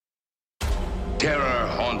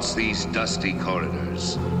haunts these dusty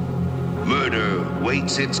corridors. Murder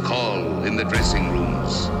waits its call in the dressing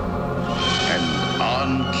rooms. And on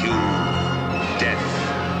cue, death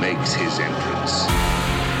makes his entrance.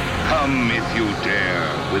 Come if you dare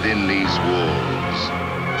within these walls.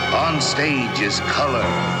 On stage is color,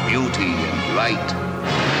 beauty, and light.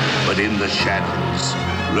 But in the shadows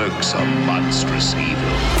lurks a monstrous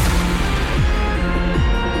evil.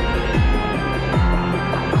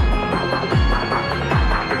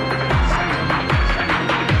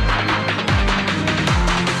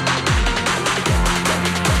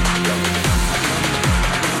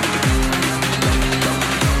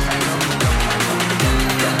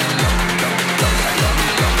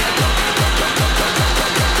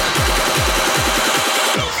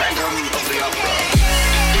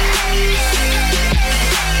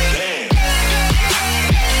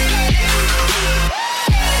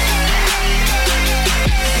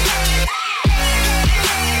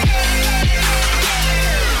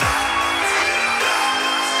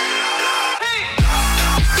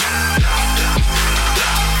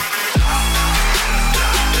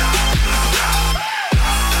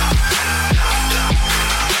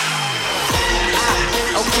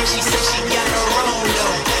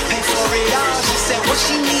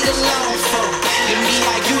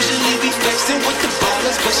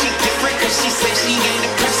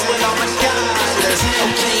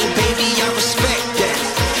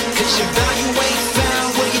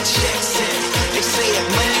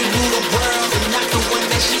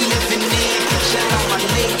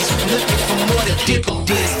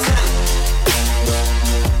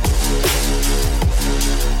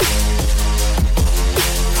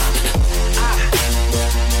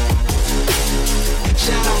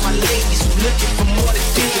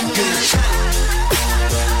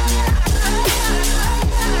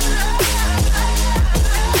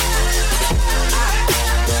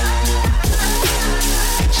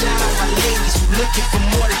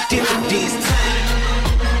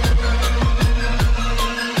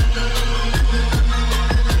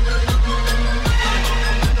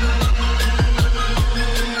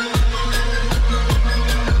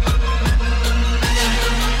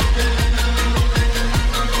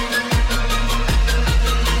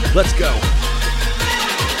 Let's go.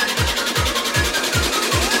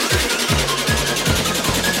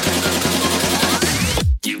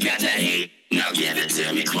 You got that heat, now give it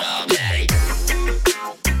to me, Cloud Daddy.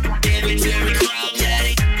 Give it to me, Cloud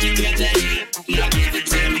Daddy. You got that heat, now give it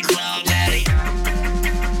to me, Cloud Daddy.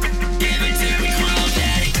 Give it to me, Cloud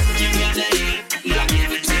Daddy. You got that heat, now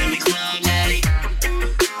give it to me, Cloud Daddy.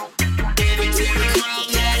 Give it to me,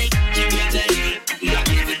 Cloud Daddy. You got that heat, now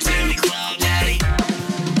give it to me, Cloud Daddy.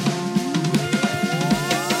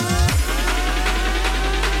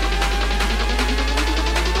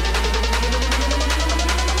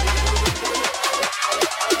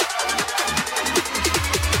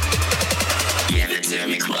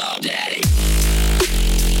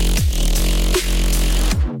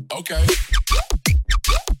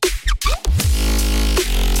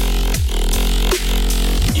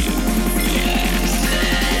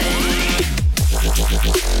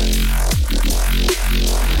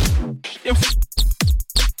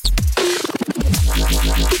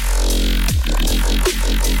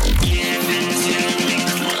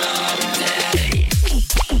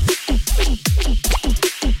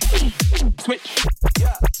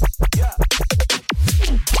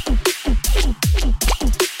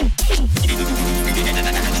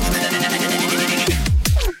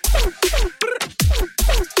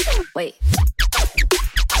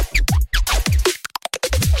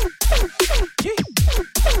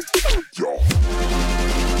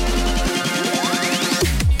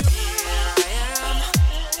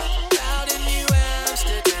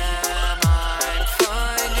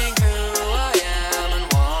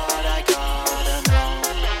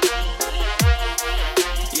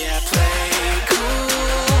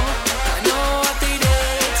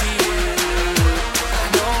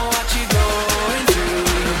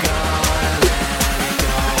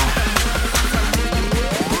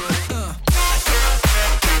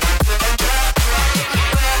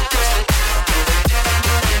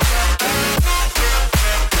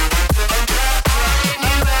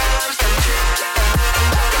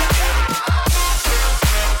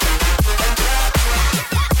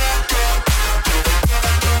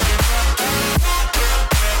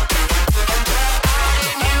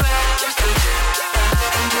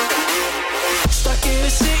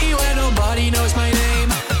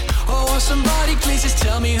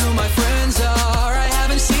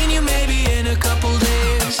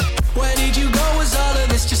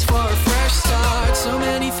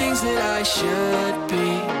 things that I should be.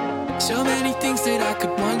 So many things that I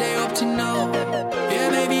could one day hope to know. Yeah,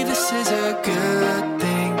 maybe this is a good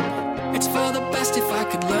thing. It's for the best if I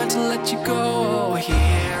could learn to let you go.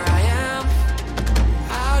 Here I am,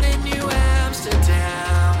 out in New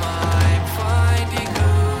Amsterdam. I'm finding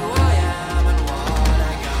who I am and what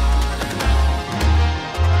I gotta know.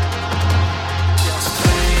 Just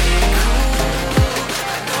play it cool.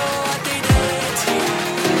 I know what they did to you.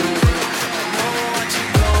 I know what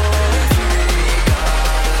you're going through. You gotta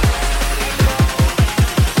let it go.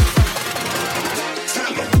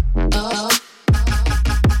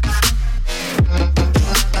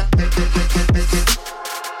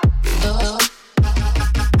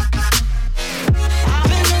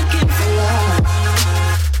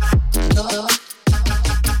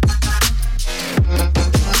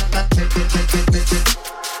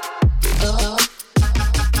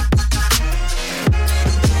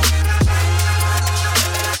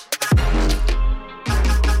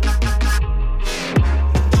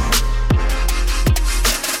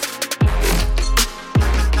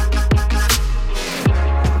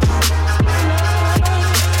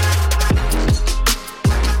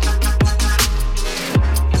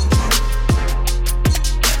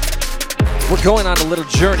 We're going on a little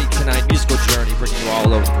journey tonight, musical journey, bringing you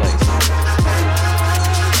all over the place.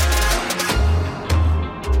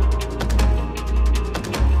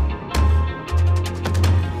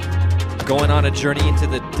 Going on a journey into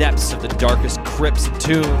the depths of the darkest crypts and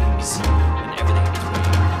tombs and everything in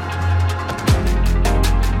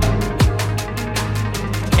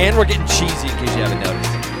between. And we're getting cheesy in case you haven't noticed.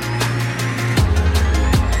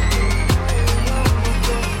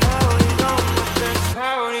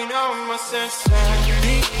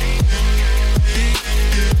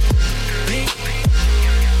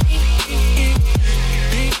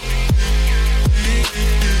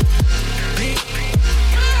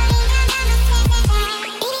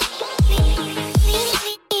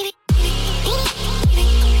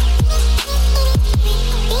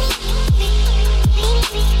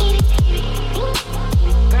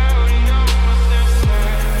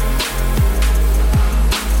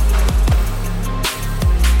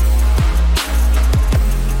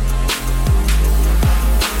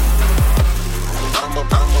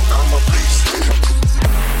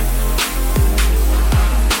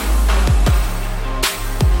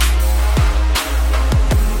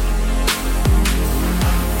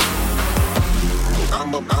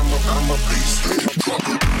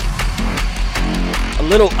 A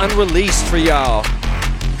little unreleased for y'all.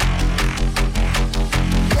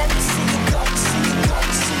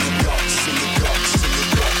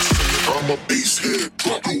 I'm a beast head.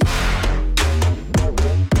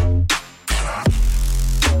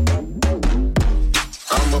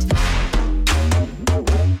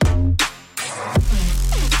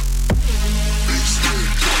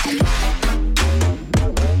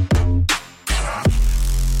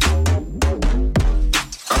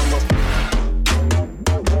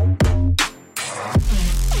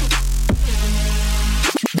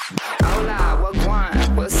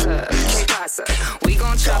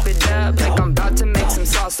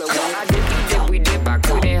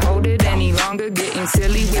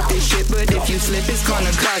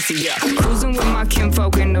 Yeah, cruising with my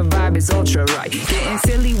kinfolk and the vibe is ultra right. Getting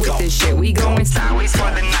silly with this shit, we going sideways for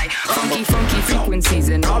the night. Funky frequencies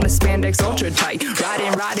and all the spandex ultra tight.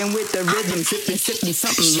 Riding with the rhythm, sipping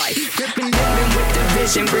something light. Gripping with the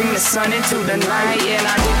vision, bring the sun into the night. And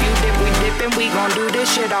I dip, you dip, we dipping, we gon' do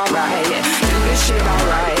this shit alright. Do this shit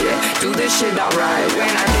alright, do this shit alright.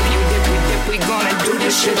 When I dip, you dip, we dip, we gonna do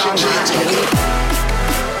this shit alright.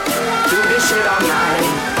 Do this shit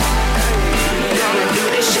alright. Gonna do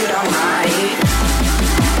this shit all night.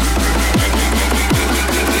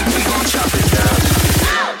 We gon' chop it up.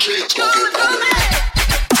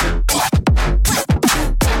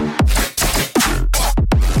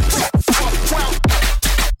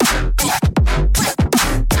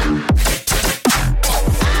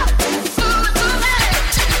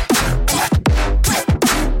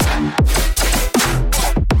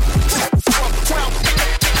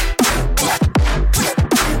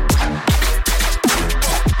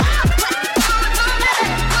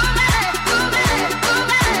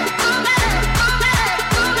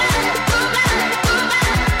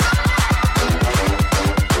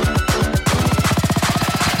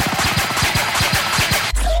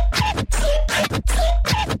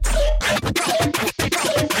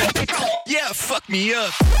 Me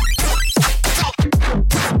up.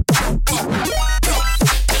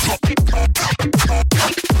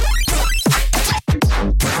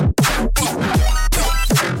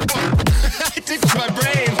 It tickles my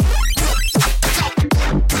brain.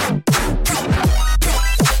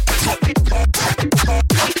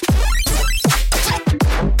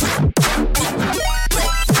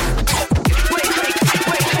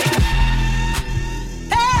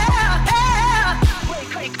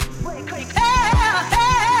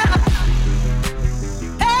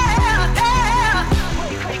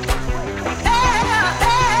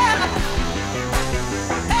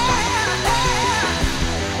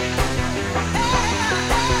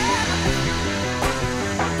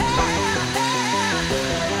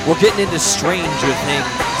 We're getting into Stranger Things.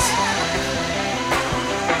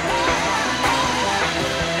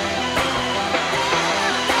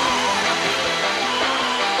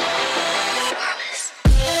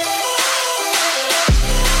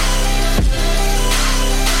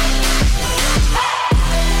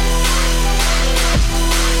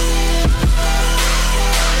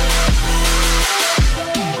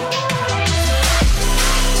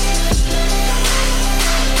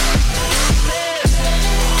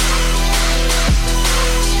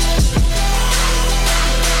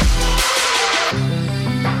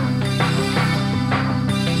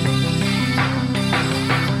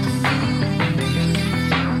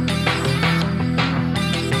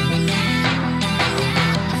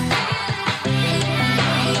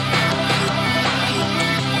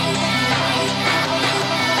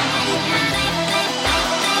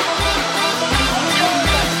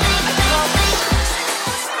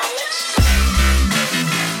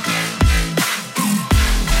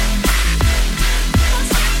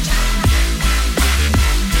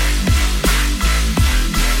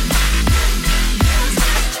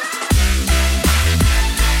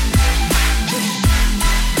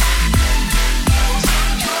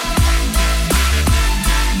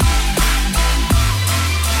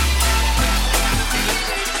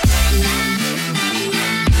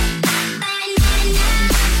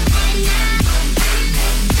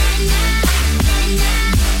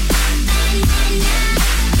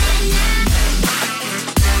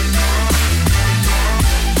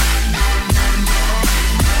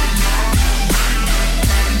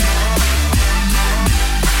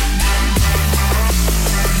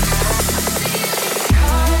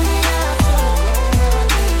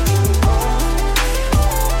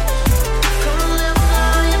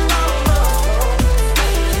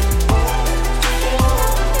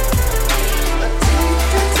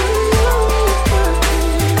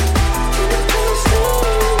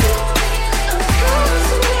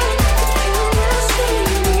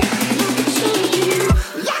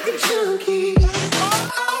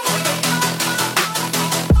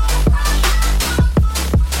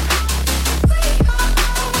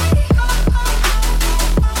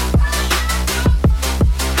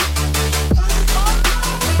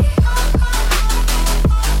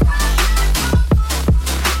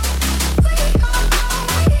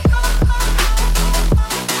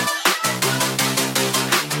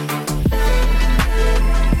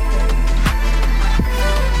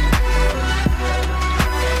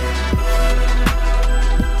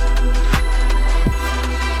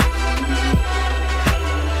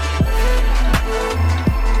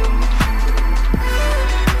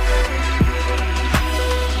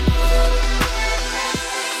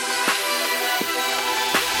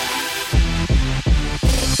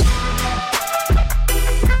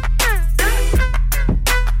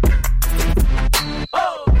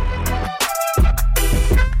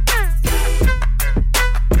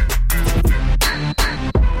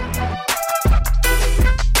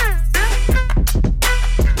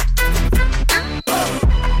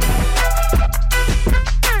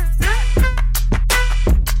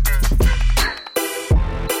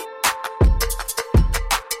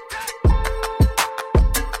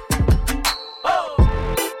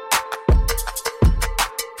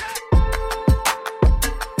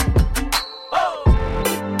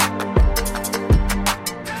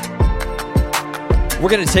 We're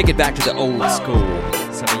going to take it back to the old school.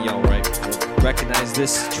 Some of y'all recognize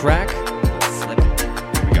this track. Slip it.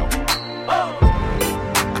 Here we go.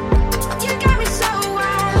 You got me so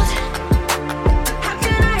wild. How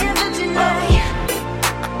can I ever deny?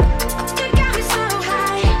 You got me so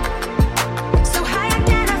high I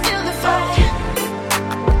cannot feel the fire.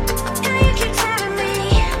 And you keep telling me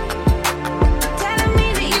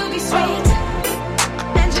that you'll be sweet,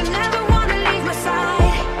 and you never wanna leave my side.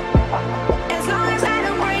 As long as I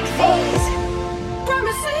don't break these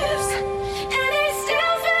promises, and I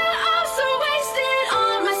still feel I'm so wasted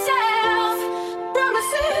on myself.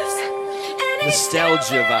 Promises, and I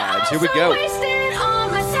Nostalgia vibes. Here we go. wasted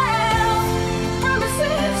on myself.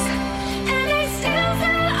 Promises, and I still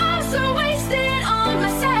feel I'm so wasted on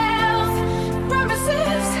myself.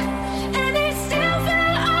 Promises, and I still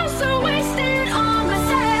feel I'm so wasted on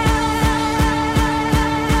myself.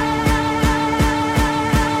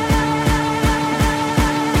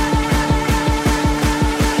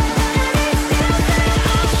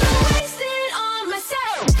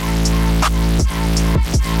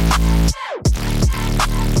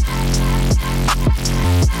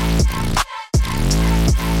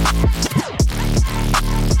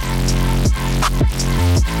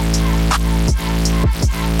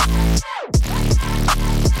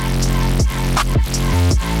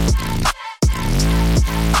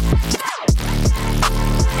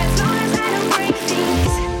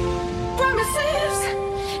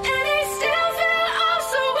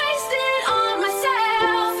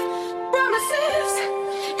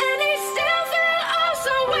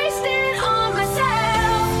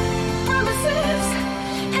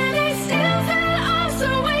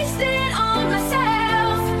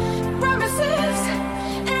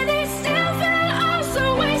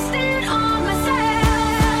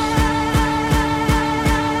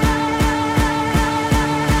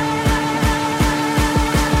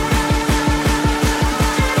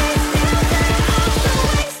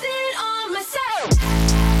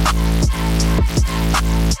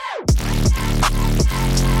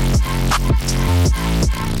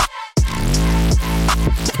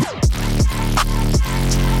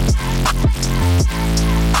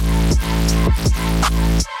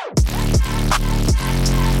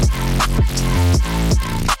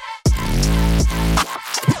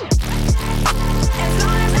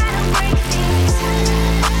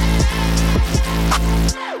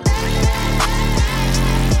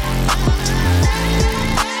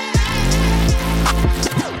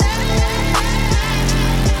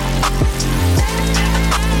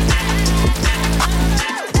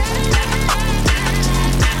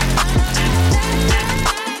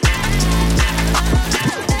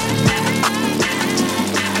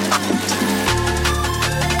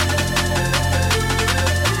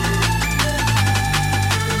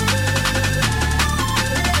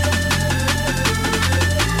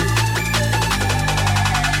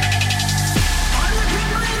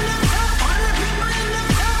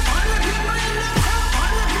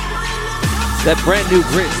 That brand new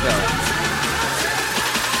bridge,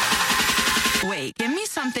 though. Wait, give me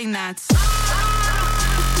something that's.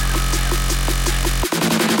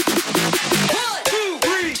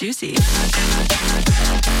 Juicy.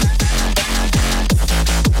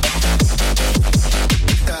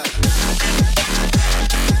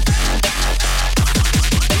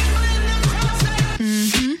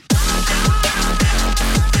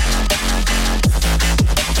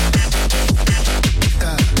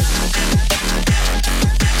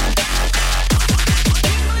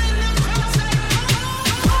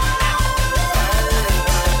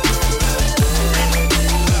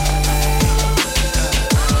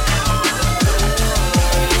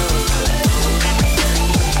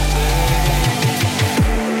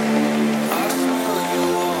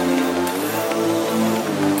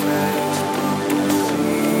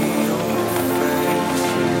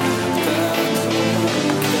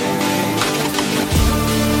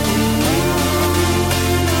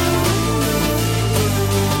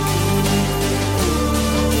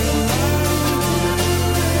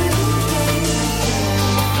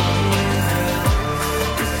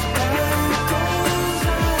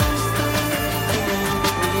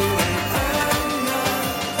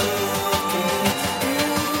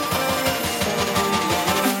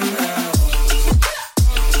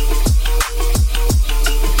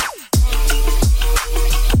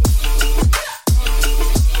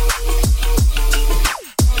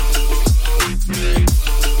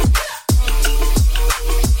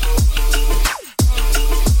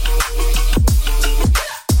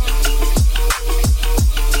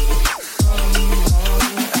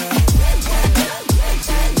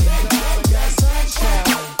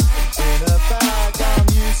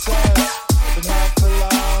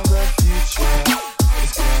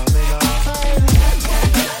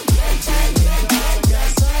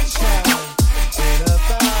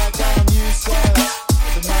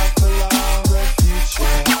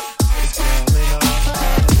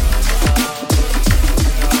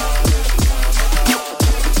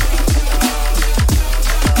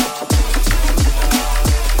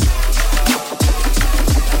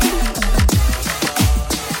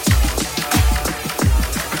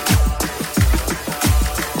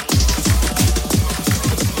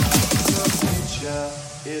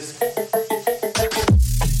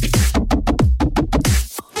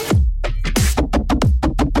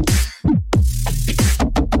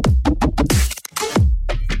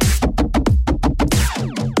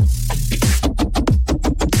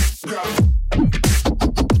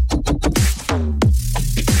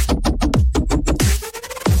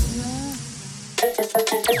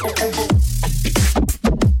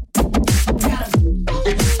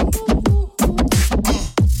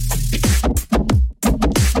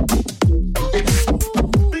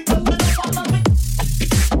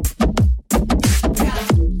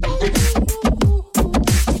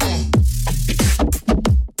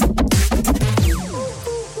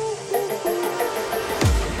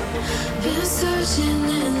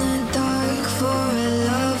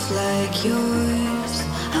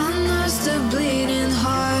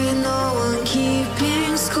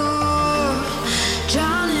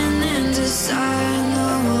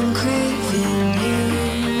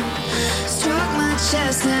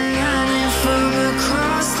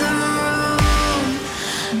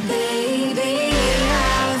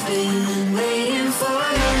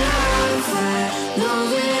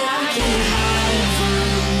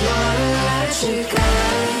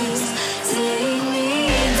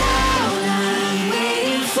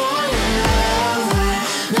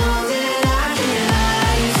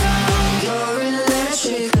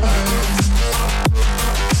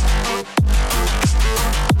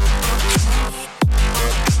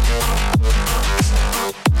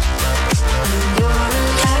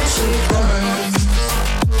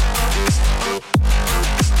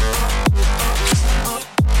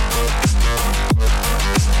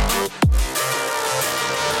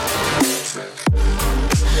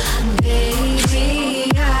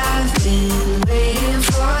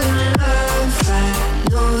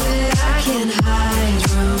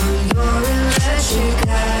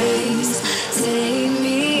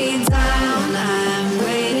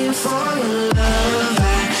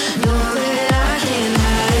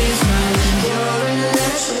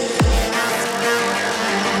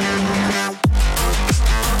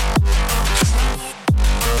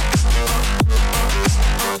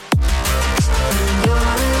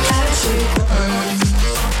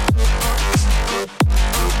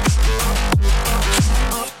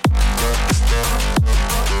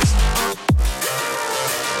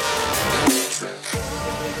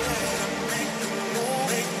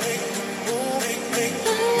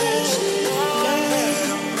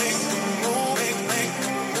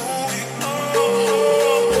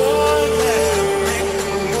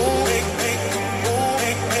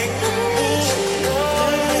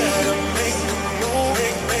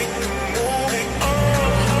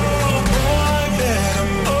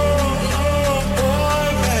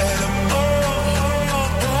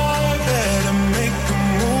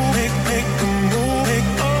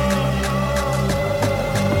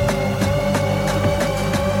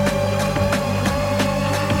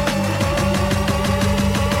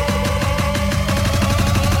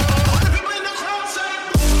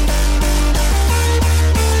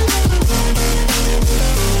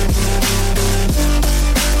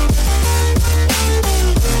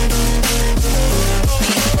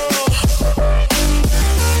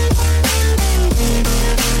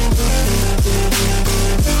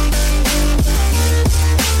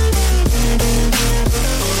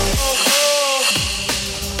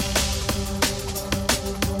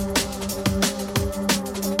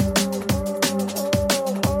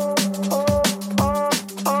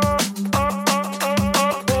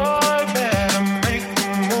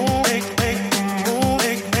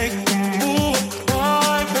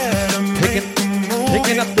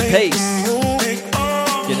 pace.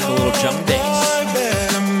 Getting a little jump bass.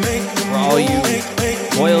 For all you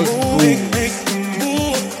boils and ghouls.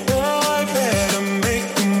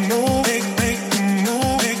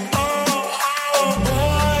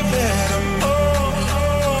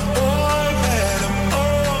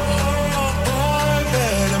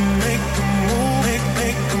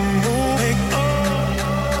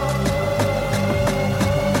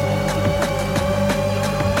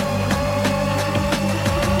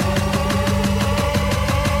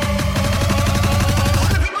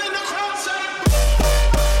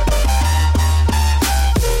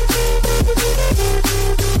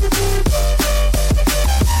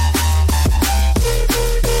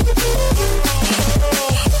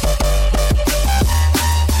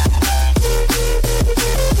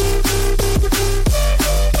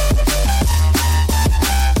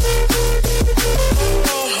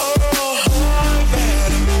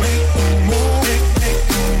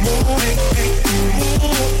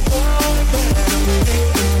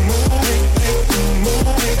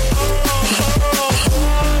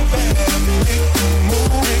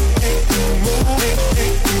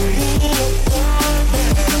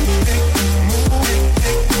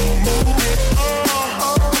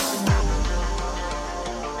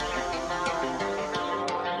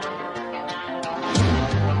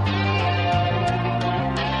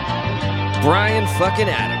 Brian fucking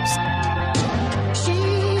Adams. She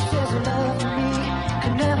says her love for me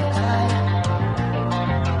could never die.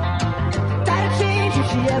 That'd change if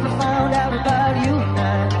she ever found out about you and I.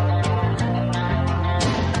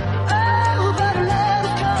 Oh, but her love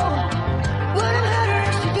is cold. Wouldn't hurt her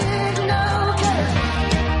if she didn't know. 'Cause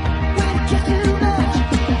when it gets too much,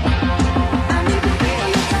 I need to feel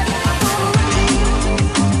your touch. I'm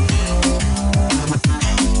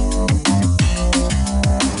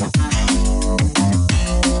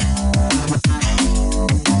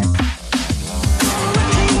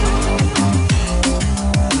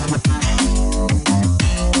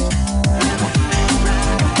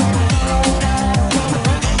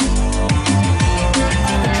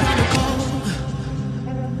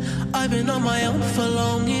I've been on my own for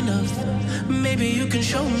long enough. Maybe you can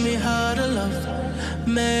show me how to love.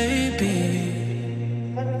 Maybe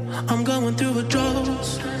I'm going through a drought.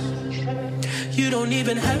 You don't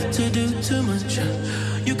even have to do too much.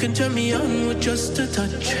 You can turn me on with just a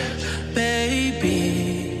touch, baby.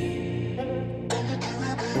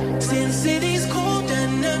 Since city's cold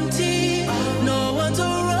and empty, no one's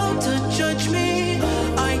around to judge me.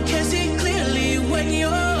 I can see clearly when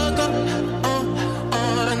you're gone.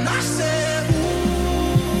 And I said,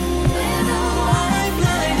 I'm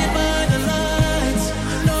blinded by the lights.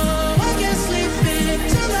 No, I can't sleep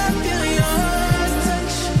until I feel your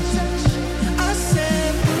touch. I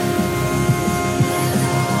said,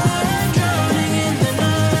 I'm drowning in the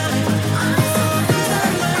night.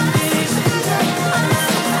 Like these.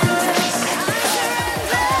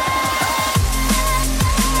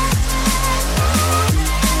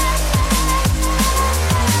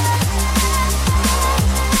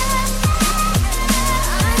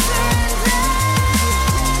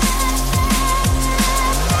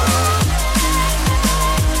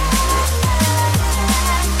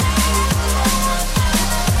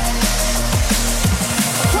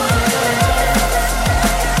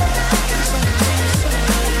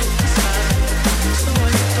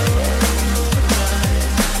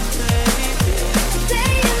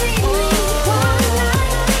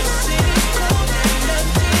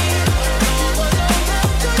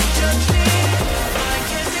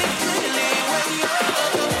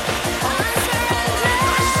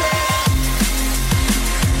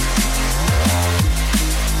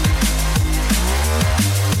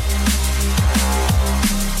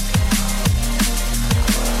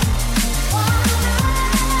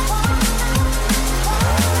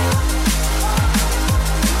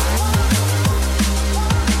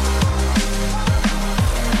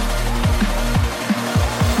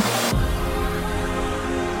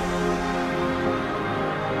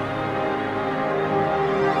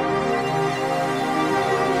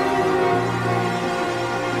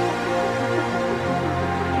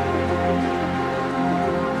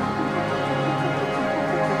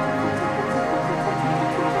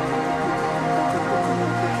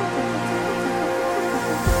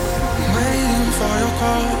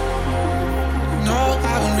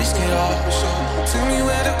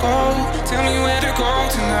 Tell me where to go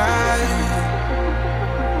tonight.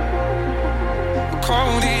 The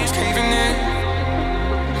cold is caving in.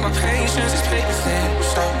 My patience is paper thin.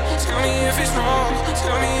 So tell me if it's wrong.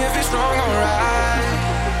 Tell me if it's wrong, alright.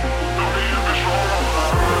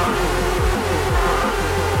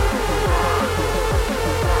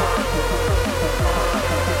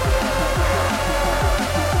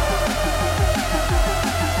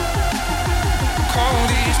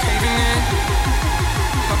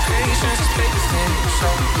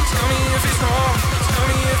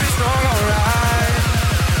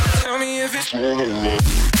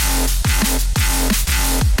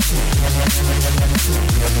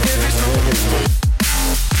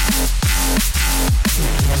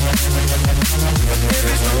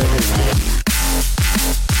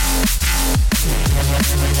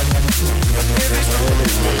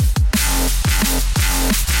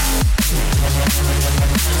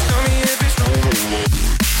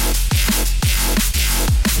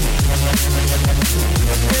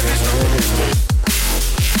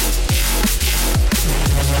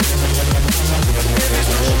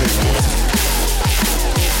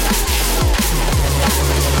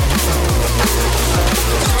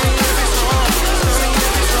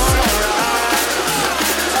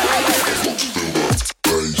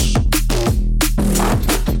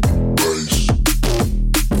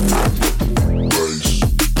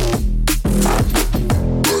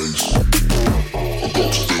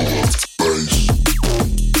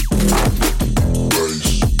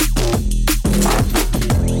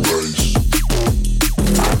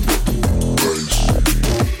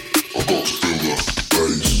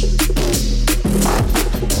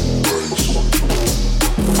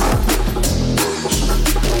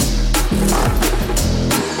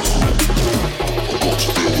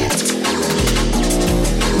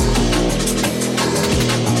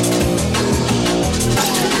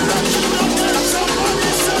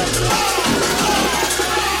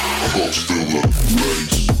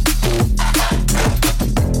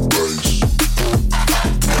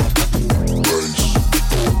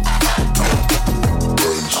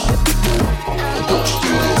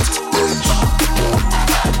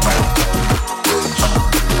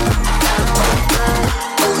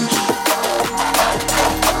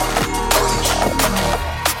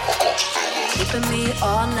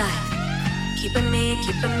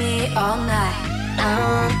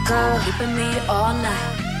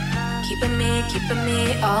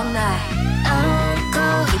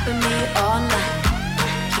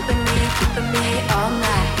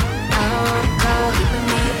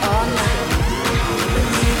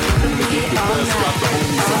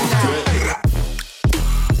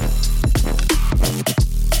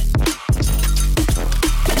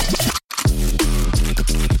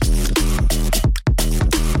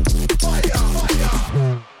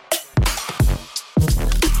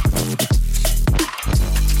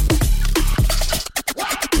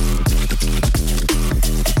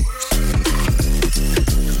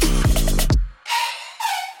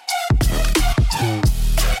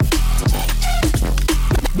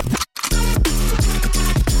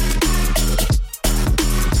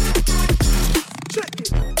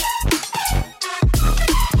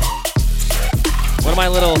 My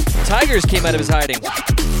little tigers came out of his hiding.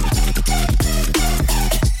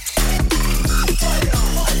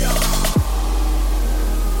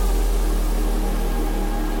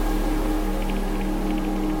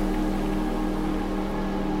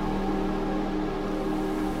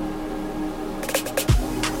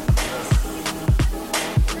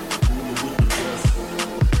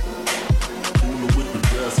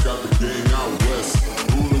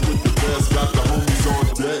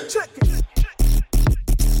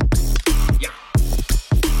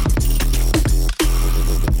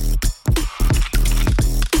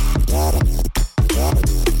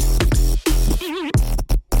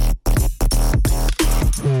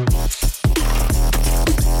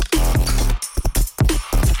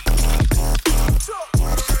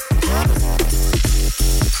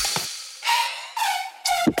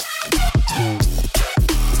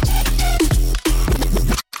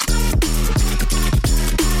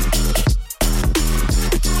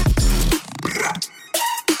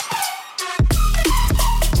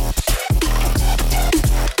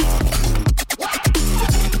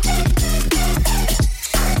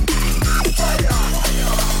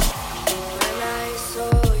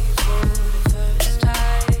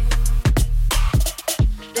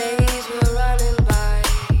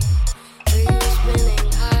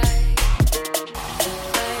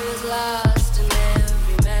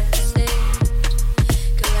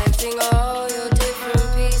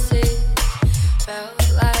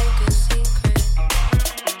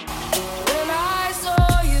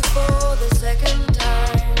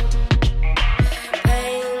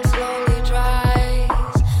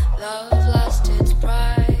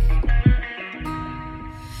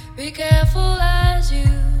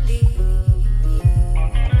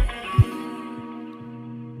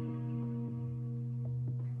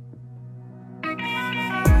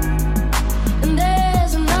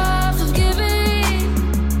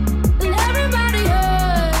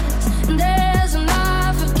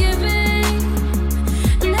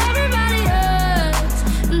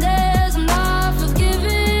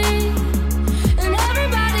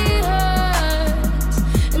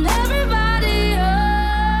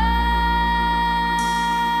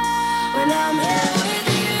 I'm here with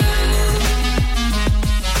you.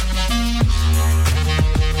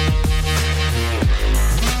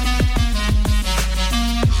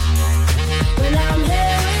 When I'm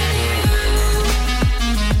here with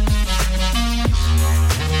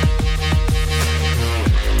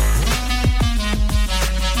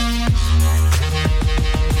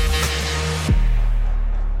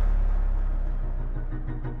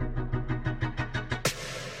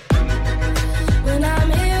When I'm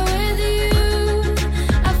here with you,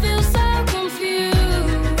 I feel so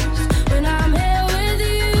confused. When I'm here with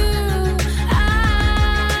you,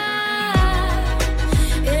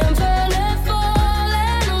 infinite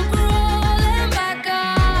falling, I'm crawling back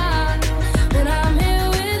up. When I'm here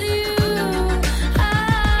with you,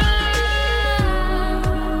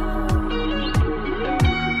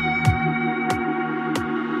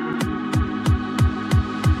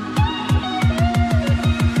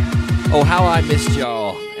 Oh, how I missed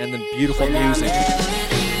y'all and the beautiful music.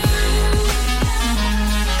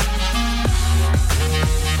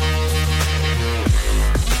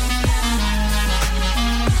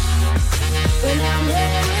 when I'm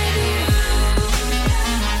here with you.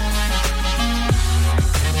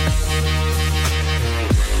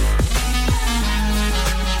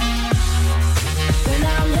 When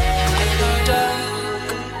I'm here with you.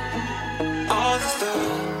 All the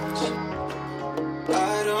thoughts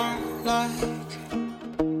I don't like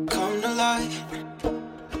come to light.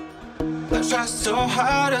 I try so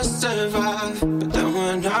hard to survive, but then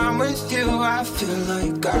when I'm with you, I feel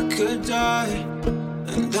like I could die,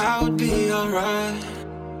 and that would be alright.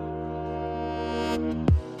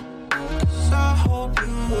 'Cause I hope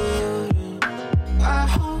you wouldn't, I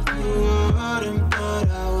hope you wouldn't, but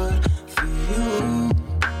I would for you.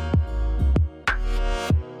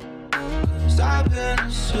 'Cause I've been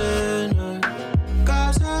a sinner,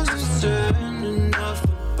 God's has a sin enough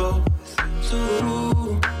for both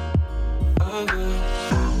two of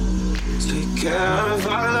us. Take care of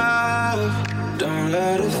our love, don't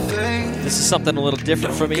let it fade. This is something a little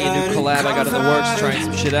different for me. A new collab I got in the works, trying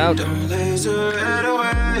some shit out. Don't laser it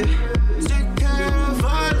away. Take care of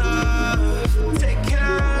our love, take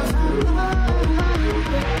care of our love.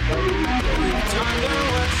 Don't know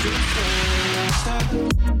what you say.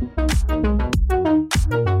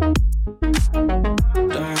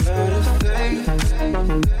 Don't let it fade.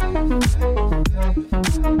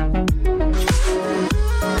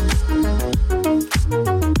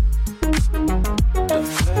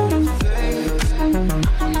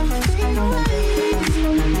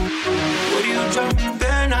 Would you jump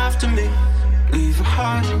in after me? Leave a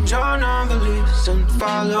heart and your non-beliefs and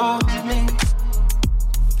follow me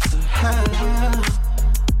to hell.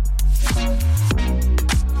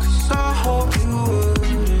 'Cause I hope you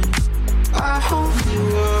wouldn't, I hope you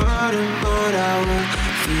wouldn't, but I would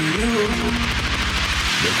for you.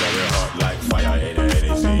 Look how we hot like fire in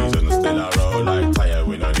any season. Still a roll like fire,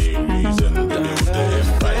 we no need reason. We built the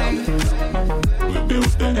empire. We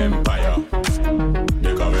built the empire.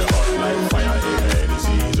 Look how we hot like fire in any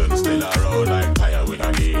season. Still a roll like fire, we no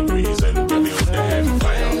need reason. We built the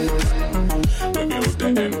empire. We built the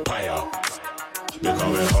empire. Look how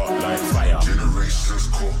we hot like fire. Generations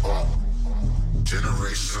go up.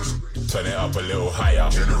 Generations. Turn it up a little higher.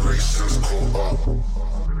 Generations go up.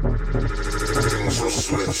 Things will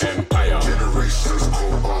switch. Empire. Generations go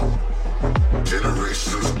up.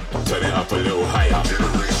 Generations. Turn it up a little higher.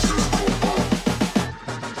 Generations go up.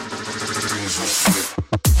 Things will switch.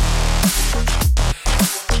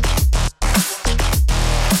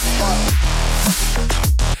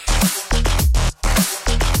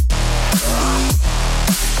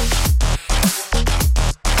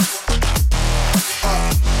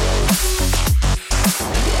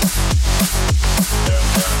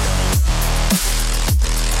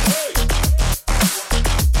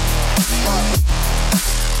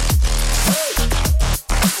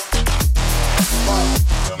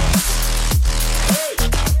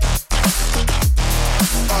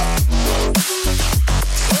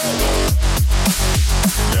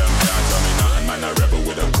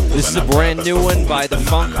 This is a brand new one by the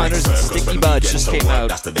Funk Hunters and Sticky Buds. Just came out.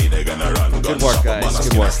 Good work, guys.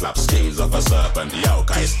 Good work. Slap scales of a serpent, the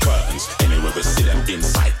outcast curtains. Anywhere we see them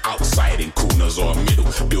inside, outside, in corners or middle.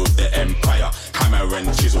 Build the empire. Hammer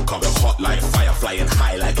and chisel cover hot like fire, flying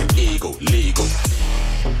high like an eagle. Legal.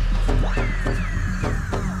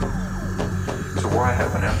 So why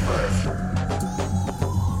have an empire?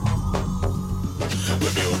 We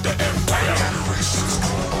build the empire.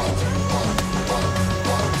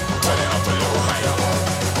 Turn it up a little higher.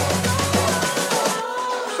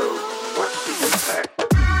 So what's the impact?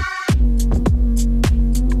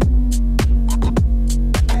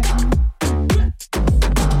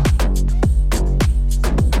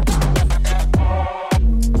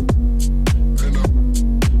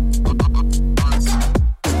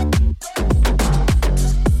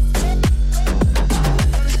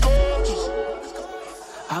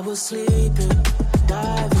 was sleeping,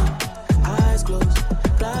 diving, eyes closed,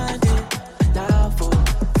 blinded. Now for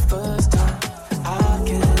the first time, I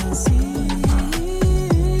can see.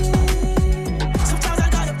 Sometimes I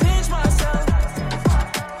gotta pinch myself.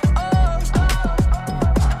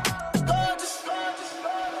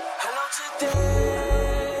 Hello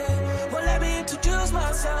today. Well, let me introduce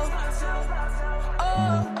myself.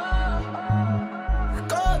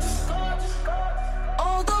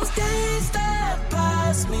 All those days that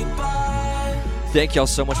pass me by. Thank y'all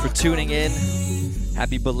so much for tuning in.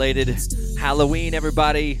 Happy belated Halloween,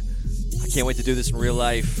 everybody. I can't wait to do this in real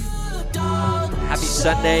life. Happy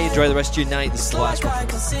Sunday. Enjoy the rest of your night. This is the last one. I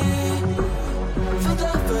can see for the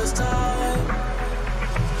first time.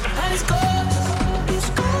 And it's gone. It's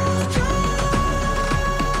gone.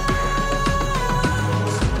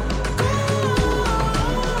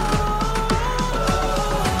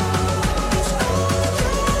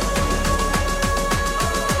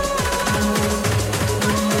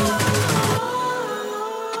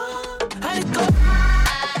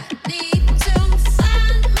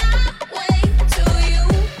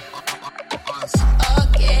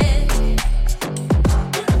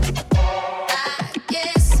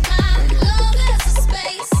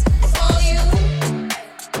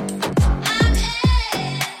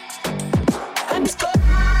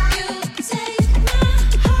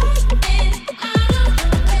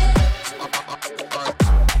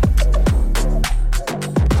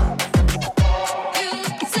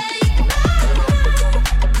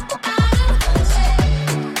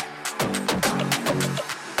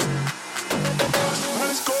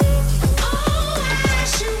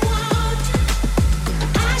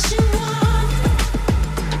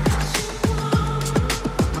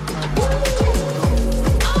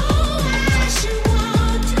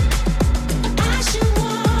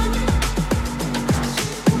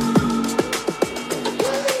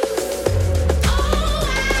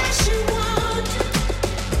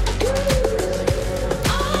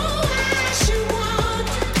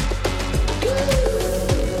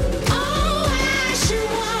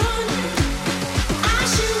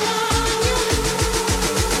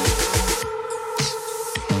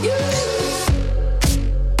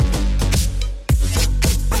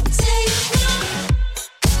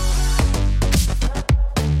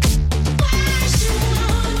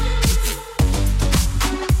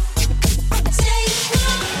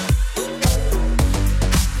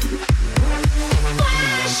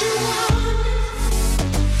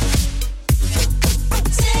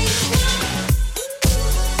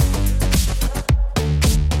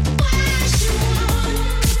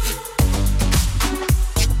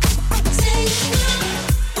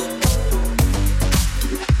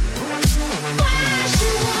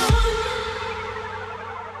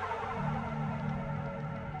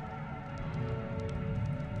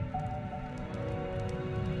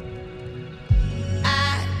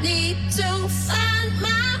 Need to find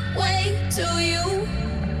my way to you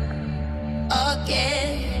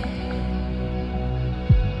again.